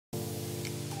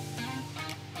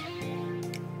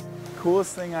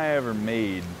coolest thing I ever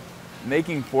made.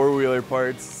 Making four-wheeler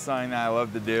parts is something that I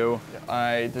love to do.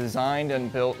 I designed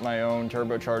and built my own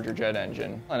turbocharger jet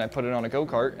engine, and I put it on a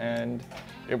go-kart, and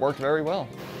it worked very well.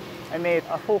 I made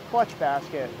a full clutch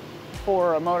basket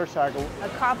for a motorcycle. A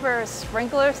copper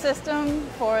sprinkler system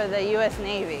for the U.S.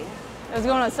 Navy. It was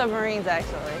going on submarines,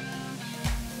 actually.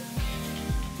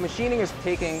 Machining is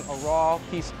taking a raw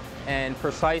piece and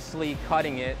precisely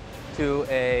cutting it to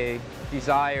a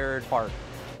desired part.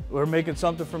 We're making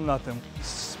something from nothing.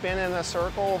 Spin in a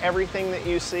circle. Everything that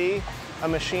you see, a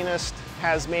machinist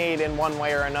has made in one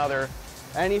way or another.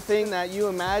 Anything that you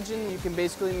imagine, you can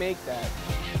basically make that.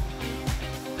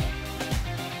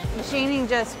 Machining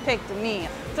just picked me.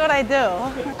 That's what I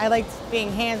do. I liked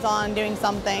being hands-on, doing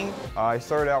something. I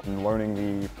started out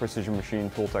learning the precision machine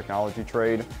tool technology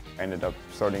trade. I ended up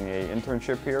starting an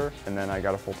internship here, and then I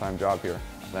got a full-time job here.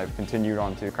 And I've continued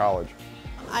on to college.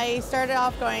 I started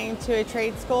off going to a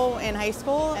trade school in high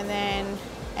school and then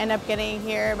ended up getting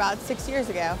here about 6 years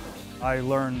ago. I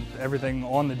learned everything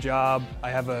on the job. I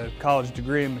have a college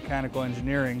degree in mechanical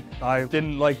engineering. I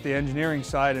didn't like the engineering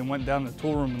side and went down to the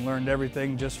tool room and learned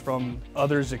everything just from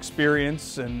others'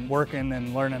 experience and working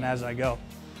and learning as I go.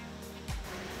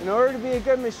 In order to be a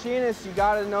good machinist, you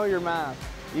gotta know your math.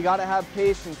 You gotta have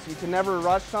patience. You can never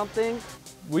rush something.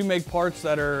 We make parts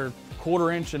that are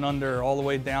 1/4 inch and under, all the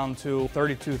way down to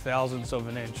 32 thousandths of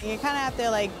an inch. You kind of have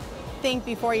to think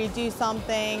before you do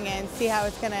something and see how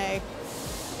it's going to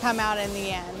come out in the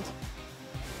end.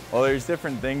 Well, there's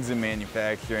different things in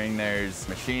manufacturing. There's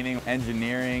machining,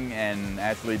 engineering, and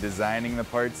actually designing the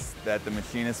parts that the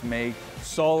machinists make.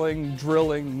 Sawing,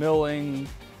 drilling, milling,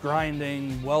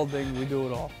 grinding, welding, we do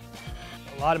it all.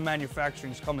 A lot of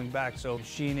manufacturing is coming back, so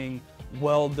machining,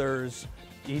 welders,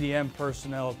 EDM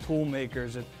personnel, tool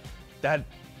makers, that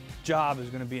job is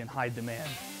going to be in high demand.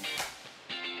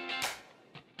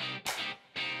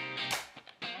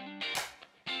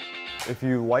 If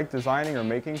you like designing or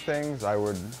making things, I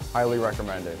would highly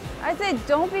recommend it. I'd say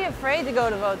don't be afraid to go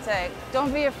to Votech.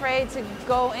 Don't be afraid to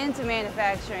go into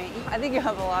manufacturing. I think you'll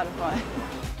have a lot of fun.